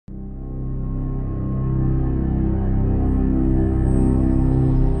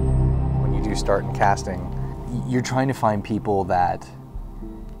start in casting, you're trying to find people that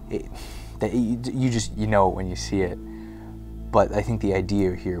you know it when you see it. But I think the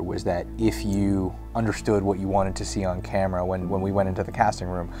idea here was that if you understood what you wanted to see on camera, when we went into the casting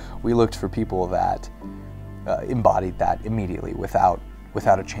room, we looked for people that embodied that immediately without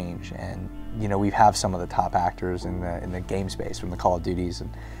a change. And you know, we have some of the top actors in the game space from the Call of Duties, and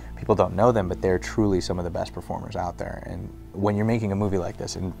people don't know them, but they're truly some of the best performers out there. And when you're making a movie like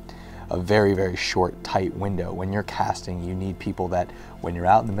this in a very, very short, tight window, when you're casting, you need people that when you're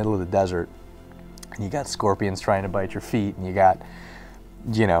out in the middle of the desert and you got scorpions trying to bite your feet and you got,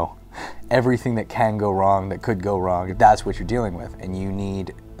 you know, everything that can go wrong, that could go wrong, that's what you're dealing with, and you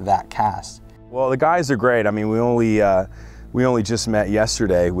need that cast. Well, the guys are great. I mean, we only just met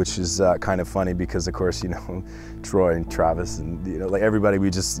yesterday, which is kind of funny because, of course, you know, Troy and Travis and, you know, like everybody,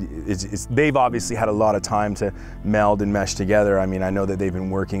 they've obviously had a lot of time to meld and mesh together. I mean, I know that they've been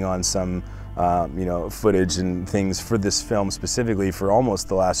working on some, you know, footage and things for this film specifically for almost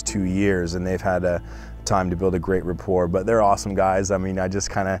the last 2 years, and they've had time to build a great rapport. But they're awesome guys. I mean, I just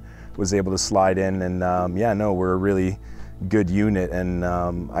kind of was able to slide in, and yeah, no, we're a really good unit. And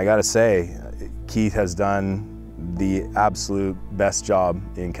I gotta say, Keith has done the absolute best job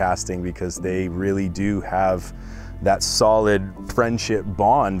in casting, because they really do have that solid friendship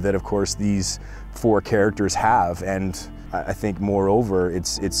bond that, of course, these 4 characters have. And I think, moreover,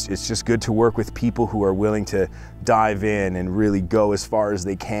 it's just good to work with people who are willing to dive in and really go as far as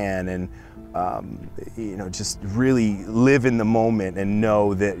they can, and you know, just really live in the moment and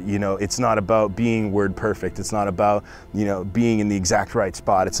know that, you know, it's not about being word perfect. It's not about, you know, being in the exact right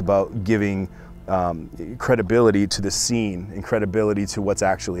spot. It's about giving credibility to the scene and credibility to what's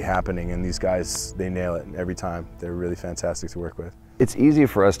actually happening. And these guys, they nail it every time. They're really fantastic to work with. It's easy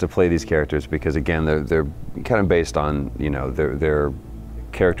for us to play these characters because, again, they're kind of based on, you know, their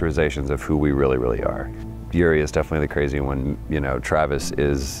characterizations of who we really are. Yuri is definitely the crazy one. You know, Travis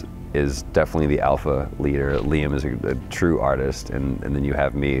is definitely the alpha leader. Liam is a true artist, and then you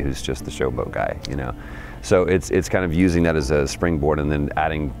have me, who's just the showboat guy, you know. So it's kind of using that as a springboard and then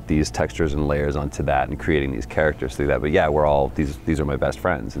adding these textures and layers onto that and creating these characters through that. But yeah, we're all, these are my best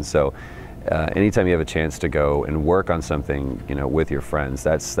friends. And so anytime you have a chance to go and work on something, you know, with your friends,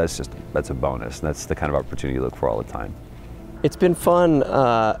 that's a bonus. And that's the kind of opportunity you look for all the time. It's been fun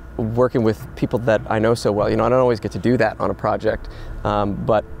working with people that I know so well. You know, I don't always get to do that on a project,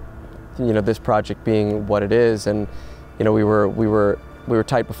 but you know, this project being what it is, and you know, we were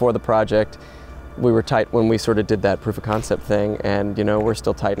tight before the project. We were tight when we sort of did that proof of concept thing, and you know, we're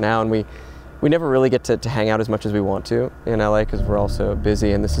still tight now, and we never really get to hang out as much as we want to in LA because we're all so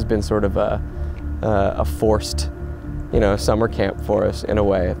busy, and this has been sort of a forced, you know, summer camp for us in a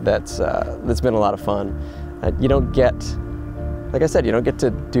way that's been a lot of fun. You don't get, like I said, you don't get to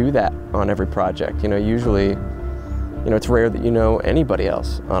do that on every project. You know, usually, you know, it's rare that you know anybody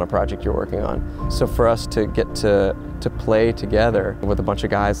else on a project you're working on. So for us to get to play together with a bunch of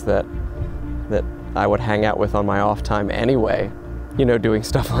guys that I would hang out with on my off time anyway, you know, doing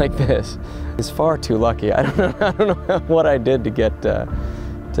stuff like this is far too lucky. I don't know what I did to get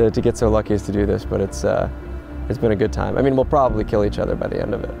so lucky as to do this, but it's been a good time. I mean, we'll probably kill each other by the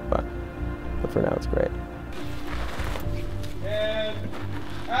end of it, but for now it's great. And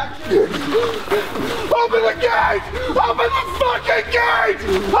action! Open the gate! Open the fucking gate!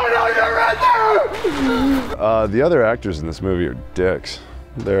 I know you're in there! The other actors in this movie are dicks.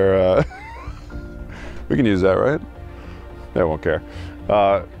 They're we can use that, right? They won't care.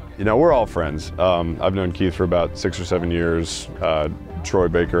 You know, we're all friends. I've known Keith for about 6 or 7 years. Troy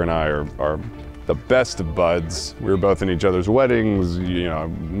Baker and I are the best of buds. We were both in each other's weddings. You know,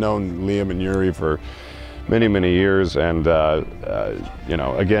 I've known Liam and Yuri for many years, and you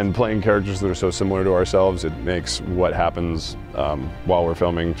know, again, playing characters that are so similar to ourselves, it makes what happens while we're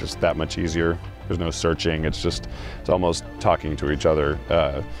filming just that much easier. There's no searching. It's almost talking to each other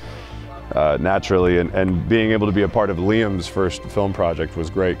naturally, and being able to be a part of Liam's first film project was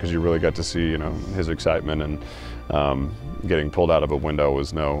great because you really got to see, you know, his excitement, and getting pulled out of a window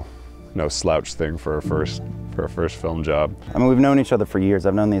was no slouch thing for a first film job. I mean, we've known each other for years.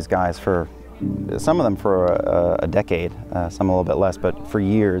 I've known these guys for, some of them for a decade, some a little bit less, but for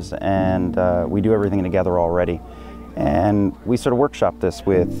years, and we do everything together already. And we sort of workshopped this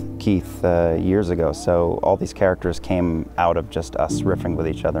with Keith years ago, so all these characters came out of just us riffing with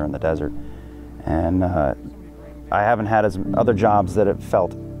each other in the desert. And I haven't had other jobs that have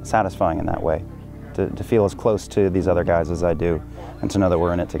felt satisfying in that way, to feel as close to these other guys as I do, and to know that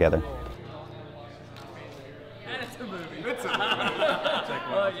we're in it together.